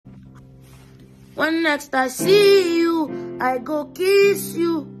When next I see you, I go kiss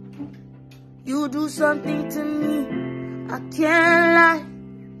you. You do something to me, I can't lie.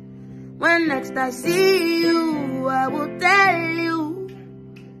 When next I see you, I will tell you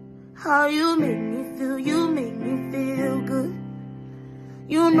how you make me feel. You make me feel good.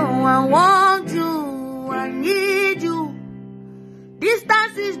 You know I want you, I need you.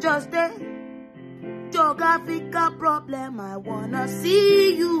 Distance is just a geographical problem. I wanna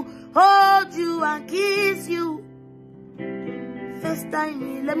see you, hold you and kiss you. First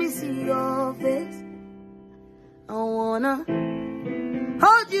time, let me see your face. I wanna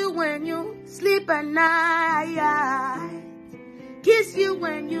hold you when you sleep at night. Kiss you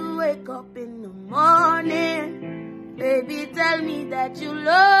when you wake up in the morning. Baby, tell me that you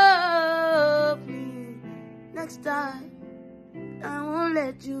love me. Next time, I won't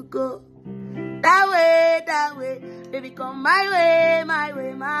let you go. That way, baby, come my way, my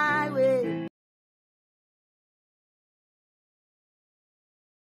way, my way.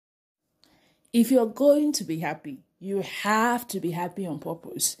 If you're going to be happy, you have to be happy on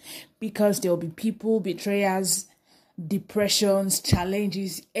purpose, because there will be people, betrayers, depressions,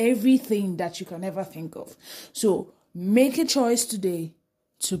 challenges, everything that you can ever think of. So make a choice today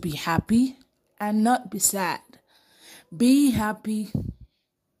to be happy and not be sad. Be happy.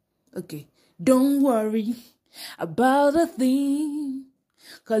 Okay. Don't worry about a thing,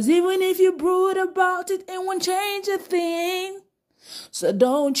 'cause even if you brood about it, it won't change a thing. So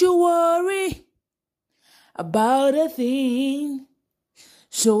don't you worry about a thing.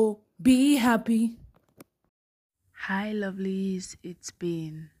 So be happy. Hi lovelies, it's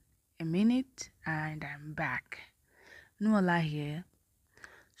been a minute and I'm back. Nuala here.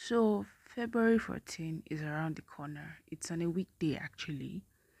 So February 14 is around the corner. It's on a weekday actually.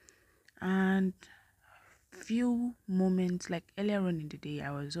 And few moments like earlier on in the day, I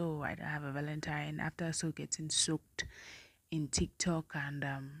was, I don't have a Valentine, after so getting soaked in TikTok and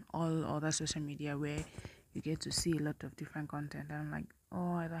all other social media where you get to see a lot of different content. I'm like,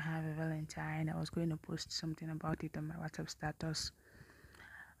 I don't have a Valentine. I was going to post something about it on my WhatsApp status.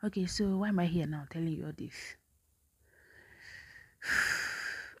 Okay, so why am I here now telling you all this?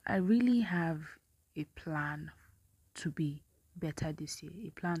 I really have a plan to be better this year, a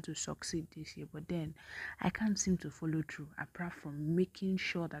plan to succeed this year, but then I can't seem to follow through, apart from making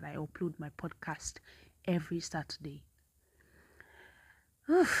sure that I upload my podcast every Saturday.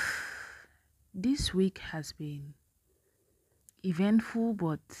 This week has been eventful,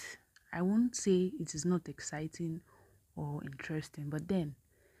 but I won't say it is not exciting or interesting, but then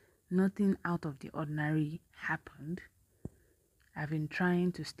nothing out of the ordinary happened. I've been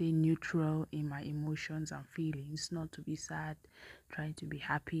trying to stay neutral in my emotions and feelings, not to be sad, trying to be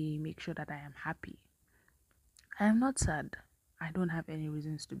happy, make sure that I am happy. I am not sad. I don't have any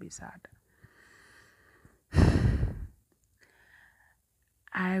reasons to be sad.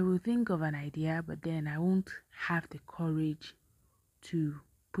 I will think of an idea, but then I won't have the courage to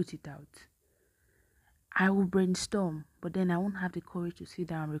put it out. I will brainstorm, but then I won't have the courage to sit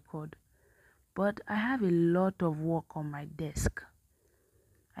down and record. But I have a lot of work on my desk.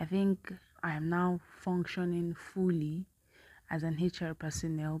 I think I am now functioning fully as an HR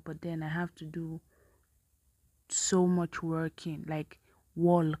personnel, but then I have to do so much working, like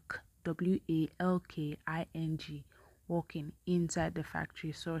walk, WALKING, working inside the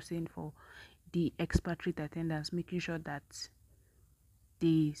factory, sourcing for the expatriate attendants, making sure that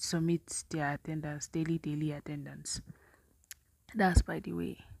they submit their attendance, daily attendance. That's by the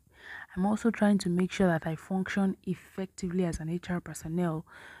way. I'm also trying to make sure that I function effectively as an HR personnel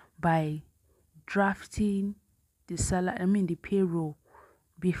by drafting the payroll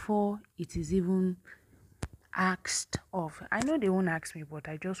before it is even asked of. I know they won't ask me, but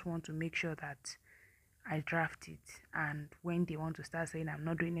I just want to make sure that I draft it, and when they want to start saying I'm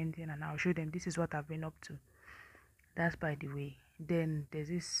not doing anything, and I'll show them this is what I've been up to. That's by the way. Then there's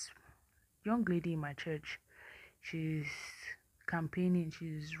this young lady in my church. She's campaigning,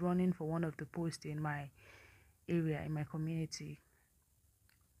 she's running for one of the posts in my area, in my community,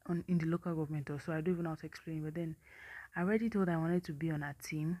 in the local government. Also, I don't even know how to explain, but then I already told her I wanted to be on her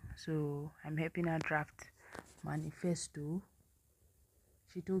team, so I'm helping her draft manifesto.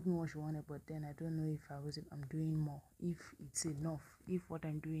 She told me what she wanted, but then I don't know if I'm doing more, if it's enough, if what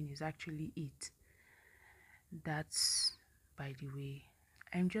I'm doing is actually it. That's by the way.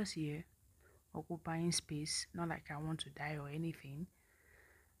 I'm just here occupying space, not like I want to die or anything,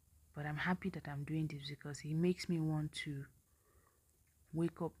 but I'm happy that I'm doing this because it makes me want to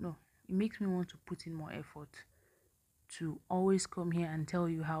wake up. No, it makes me want to put in more effort to always come here and tell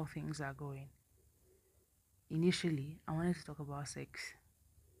you how things are going. Initially, I wanted to talk about sex,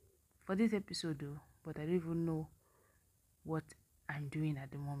 for this episode though, but I don't even know what I'm doing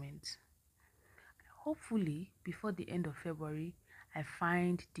at the moment. Hopefully, before the end of February, I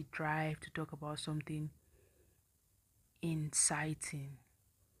find the drive to talk about something inciting,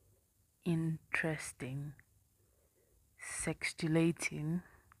 interesting, sextulating,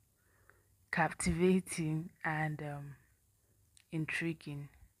 captivating, and intriguing.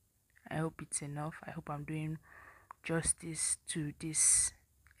 I hope it's enough. I hope I'm doing justice to this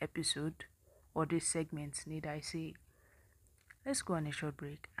episode or this segment, need I say. Let's go on a short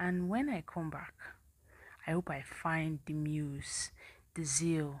break, and when I come back, I hope I find the muse, the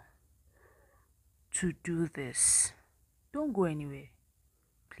zeal to do this. Don't go anywhere.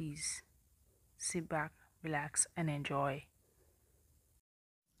 Please sit back, relax, and enjoy.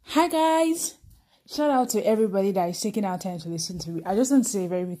 Hi guys! Shout out to everybody that is taking our time to listen to me. I just want to say a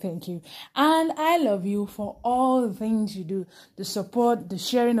very big thank you. And I love you for all the things you do. The support, the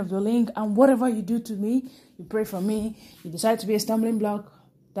sharing of the link, and whatever you do to me. You pray for me. You decide to be a stumbling block.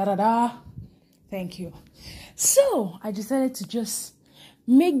 Thank you. So, I decided to just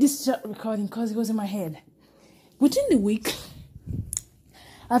make this short recording because it was in my head. Within the week,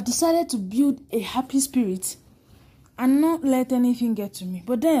 I've decided to build a happy spirit and not let anything get to me.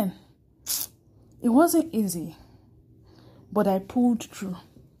 But then, it wasn't easy, but I pulled through.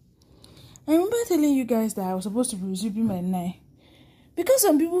 I remember telling you guys that I was supposed to be resuming my 9 because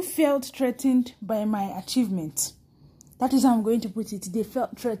some people felt threatened by my achievement. That is how I'm going to put it. They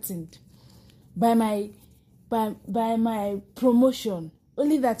felt threatened by my promotion.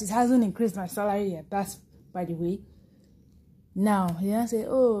 Only that it hasn't increased my salary yet. That's by the way. Now, they say,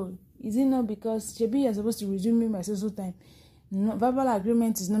 oh, is it not because Shebi is supposed to resume my social time? No, verbal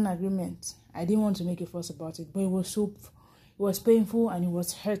agreement is non-agreement. I didn't want to make a fuss about it, but it was painful and it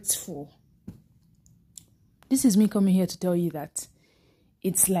was hurtful. This is me coming here to tell you that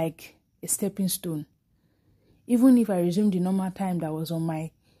it's like a stepping stone. Even if I resume the normal time that was on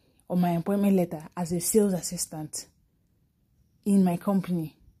my appointment letter as a sales assistant in my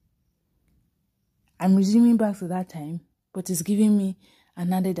company, I'm resuming back to that time, but it's giving me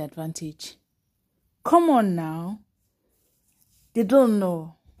an added advantage. Come on now. They don't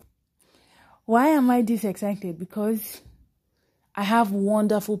know. Why am I this excited? Because I have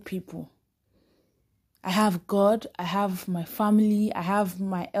wonderful people. I have God, I have my family, I have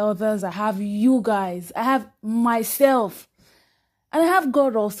my elders, I have you guys, I have myself, and I have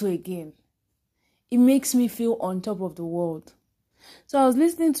God also again. It makes me feel on top of the world. So I was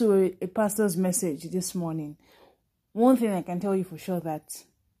listening to a pastor's message this morning. One thing I can tell you for sure that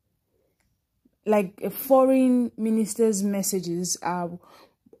like a foreign minister's messages are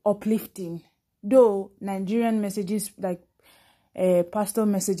uplifting, though Nigerian messages like pastor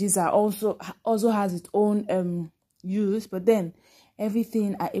messages are also has its own use, but then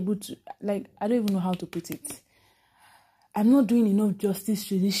everything are able to, like, I don't even know how to put it. I'm not doing enough justice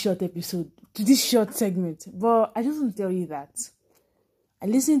to this short episode, to this short segment, but I just want to tell you that I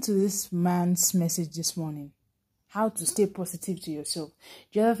listened to this man's message this morning. How to stay positive to yourself.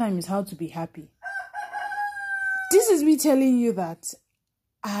 The other time is how to be happy. This is me telling you that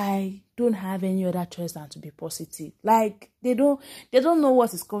I don't have any other choice than to be positive. Like, they don't know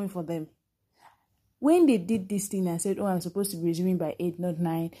what is coming for them. When they did this thing and said, oh, I'm supposed to be resuming by 8, not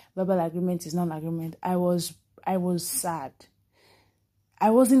 9, verbal agreement is non-agreement, I was sad. I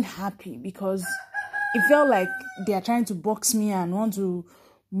wasn't happy because it felt like they are trying to box me and want to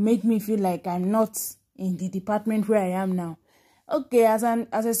make me feel like I'm not in the department where I am now. Okay, as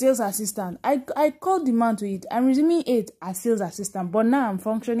a sales assistant, I called the man to it. I'm resuming 8 as sales assistant, but now I'm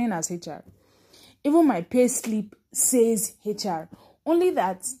functioning as HR. Even my pay slip says HR. Only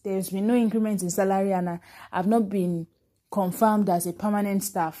that there's been no increment in salary and I've not been confirmed as a permanent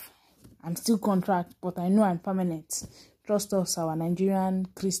staff. I'm still contract, but I know I'm permanent. Trust us, our Nigerian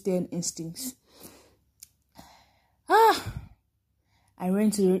Christian instincts. I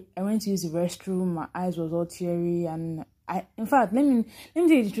went to use the restroom. My eyes was all teary, and in fact, let me tell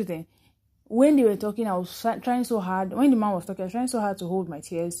you the truth. When they were talking, I was trying so hard. When the man was talking, I was trying so hard to hold my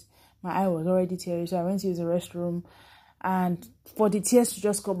tears. My eye was already teary, so I went to use the restroom, and for the tears to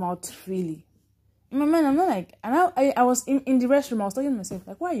just come out freely. In my mind, I'm not like, and I was in the restroom. I was talking to myself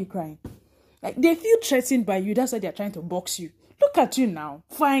like, why are you crying? Like, they feel threatened by you. That's why they're trying to box you. Look at you now,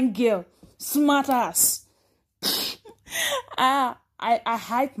 fine girl, smart ass. I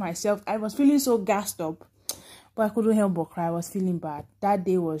hyped myself. I was feeling so gassed up, but I couldn't help but cry. I was feeling bad. That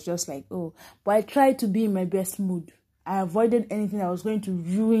day was just like, oh. But I tried to be in my best mood. I avoided anything that was going to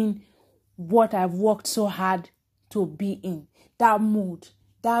ruin what I've worked so hard to be in. That mood,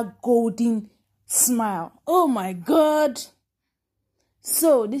 that golden smile. Oh my God.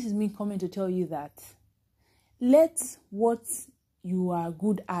 So this is me coming to tell you that let what you are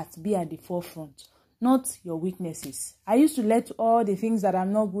good at be at the forefront, not your weaknesses. I used to let all the things that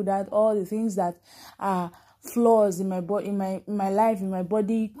I'm not good at, all the things that are flaws in my body, in my life, in my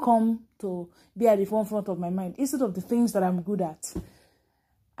body, come to be at the forefront of my mind instead of the things that I'm good at.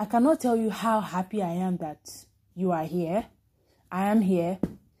 I cannot tell you how happy I am that you are here. I am here.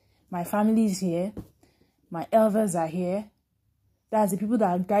 My family is here. My elders are here. That's the people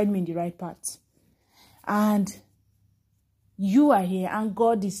that guide me in the right path. And you are here, and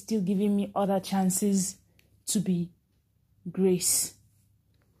God is still giving me other chances to be grace.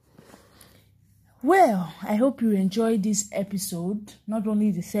 Well, I hope you enjoyed this episode, not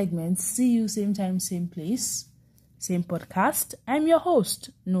only the segments. See you same time, same place, same podcast. I'm your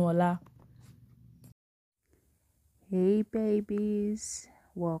host, Nuola. Hey babies,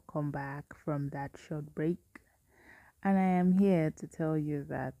 welcome back from that short break. And I am here to tell you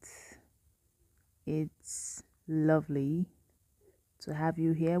that it's lovely to have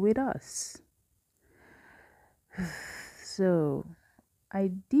you here with us. So,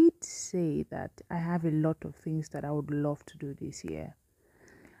 I did say that I have a lot of things that I would love to do this year.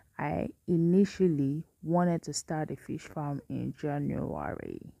 I initially wanted to start a fish farm in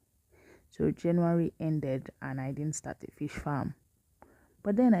January. So January ended and I didn't start a fish farm.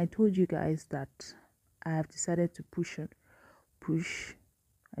 But then I told you guys that I have decided to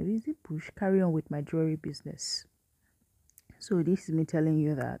carry on with my jewelry business. So this is me telling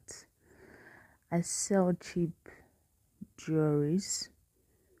you that I sell cheap jewelries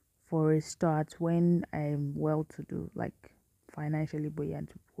for a start when I'm well to do, like financially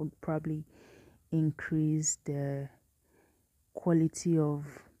buoyant, would probably increase the quality of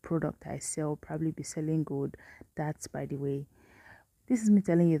product I sell, probably be selling gold. That's by the way. This is me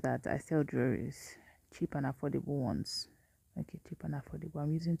telling you that I sell jewelries, cheap and affordable ones. Okay, cheap and affordable.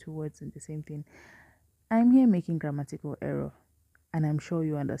 I'm using two words in the same thing. I'm here making grammatical error, and I'm sure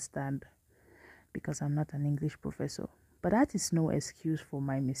you understand because I'm not an English professor. But that is no excuse for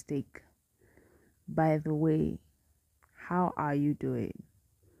my mistake. By the way, how are you doing?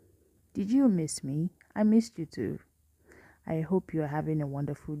 Did you miss me? I missed you too. I hope you're having a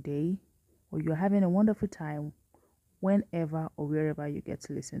wonderful day or you're having a wonderful time whenever or wherever you get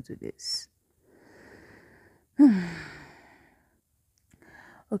to listen to this.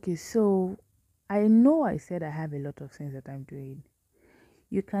 Okay, so I know I said I have a lot of things that I'm doing.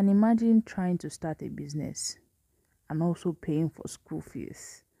 You can imagine trying to start a business and also paying for school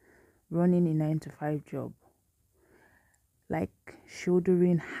fees, running a 9-to-5 job, like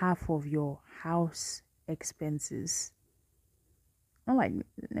shouldering half of your house expenses. Not like,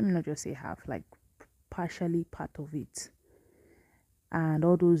 let me not just say half, like partially part of it, and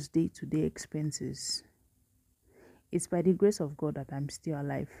all those day-to-day expenses. It's by the grace of God that I'm still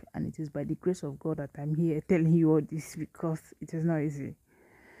alive, and it is by the grace of God that I'm here telling you all this because it is not easy.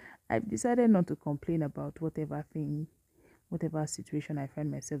 I've decided not to complain about whatever situation I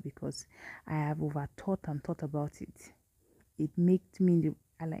find myself because I have overthought and thought about it. It makes me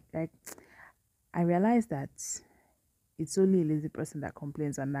I realize that it's only a lazy person that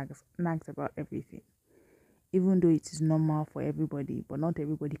complains and nags about everything. Even though it is normal for everybody, but not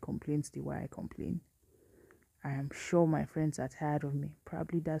everybody complains the way I complain. I am sure my friends are tired of me.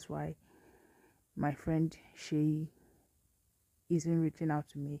 Probably that's why my friend Shay isn't reaching out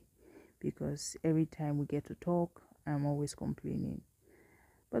to me, because every time we get to talk, I'm always complaining.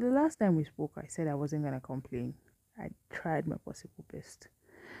 But the last time we spoke, I said I wasn't going to complain. I tried my possible best.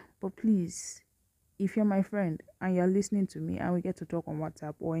 But please, if you're my friend and you're listening to me and we get to talk on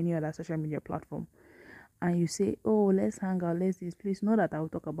WhatsApp or any other social media platform, and you say, oh, let's hang out, let's this, please know that I will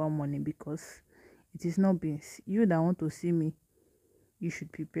talk about money, because it is not beans. You that want to see me, you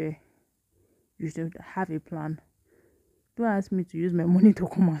should prepare. You should have a plan. Don't ask me to use my money to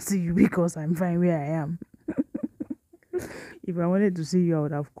come and see you because I'm fine where I am. If I wanted to see you, I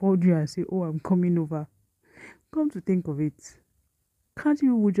would have called you and say, oh, I'm coming over. Come to think of it, can't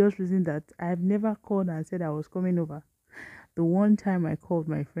you just reason that I've never called and said I was coming over? The one time I called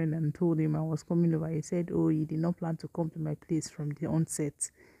my friend and told him I was coming over, he said, oh, you did not plan to come to my place from the onset.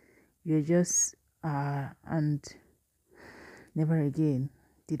 You're just, and never again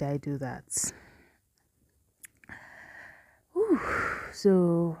did I do that. Whew.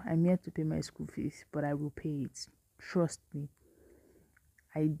 So I'm here to pay my school fees, but I will pay it. Trust me.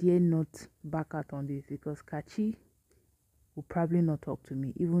 I dare not back out on this because Kachi will probably not talk to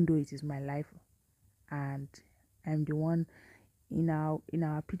me, even though it is my life and I'm the one in our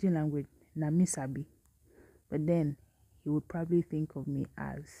pidgin language, Namisabi. But then he would probably think of me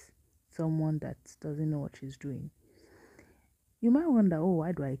as someone that doesn't know what she's doing. You might wonder, oh,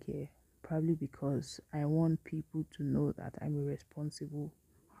 why do I care? Probably because I want people to know that I'm a responsible,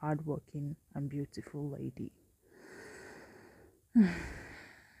 hardworking, and beautiful lady.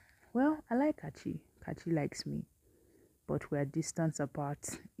 Well, I like Kachi. Kachi likes me, but we're distance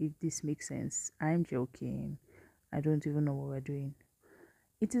apart, if this makes sense. I'm joking. I don't even know what we're doing.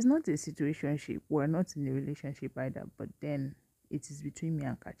 It is not a situationship. We're not in a relationship either, but then it is between me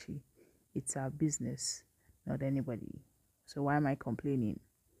and Kachi. It's our business, not anybody. So why am I complaining?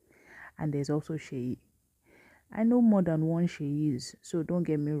 And there's also Sheyi. I know more than one Sheyis, so don't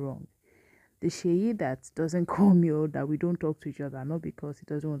get me wrong. The Sheyi that doesn't call me or that we don't talk to each other, not because he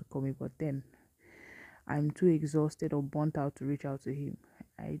doesn't want to call me, but then I'm too exhausted or burnt out to reach out to him.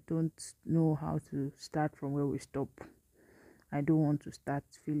 I don't know how to start from where we stop. I don't want to start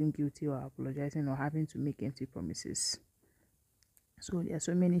feeling guilty or apologizing or having to make empty promises. So there are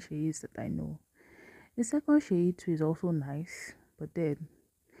so many Sheyis that I know. The second Sheyi too is also nice, but then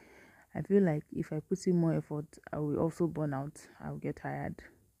I feel like if I put in more effort, I will also burn out. I will get tired.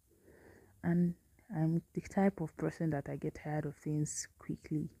 And I'm the type of person that I get tired of things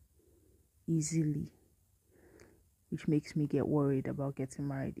quickly, easily, which makes me get worried about getting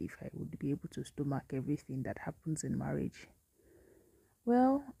married if I would be able to stomach everything that happens in marriage.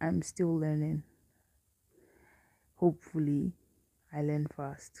 Well, I'm still learning. Hopefully, I learn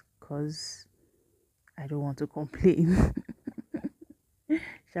fast because I don't want to complain.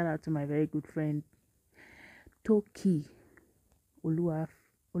 Shout out to my very good friend Toki Oluwatoki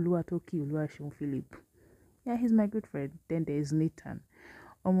Oluwaseun Philip. Yeah, he's my good friend. Then there is Nathan.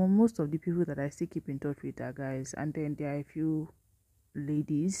 Most of the people that I still keep in touch with are guys, and then there are a few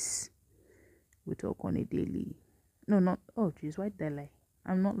ladies we talk on a daily. No, not oh jeez, why did I lie?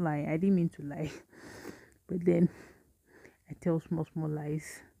 I'm not lying. I didn't mean to lie, but then I tell small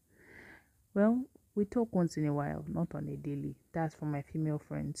lies. Well, we talk once in a while, not on a daily. That's for my female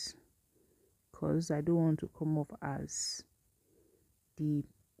friends, cause I don't want to come off as the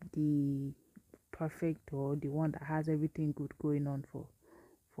perfect or the one that has everything good going on for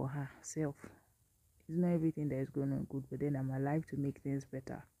herself. It's not everything that is going on good, but then I'm alive to make things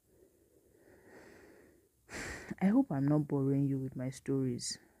better. I hope I'm not boring you with my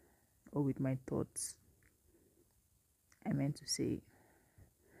stories or with my thoughts. I meant to say.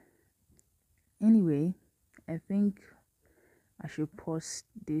 Anyway, I think I should pause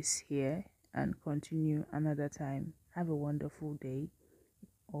this here and continue another time. Have a wonderful day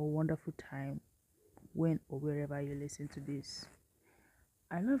or wonderful time when or wherever you listen to this.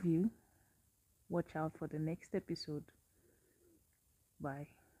 I love you. Watch out for the next episode. Bye.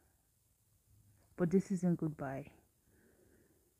 But this isn't goodbye.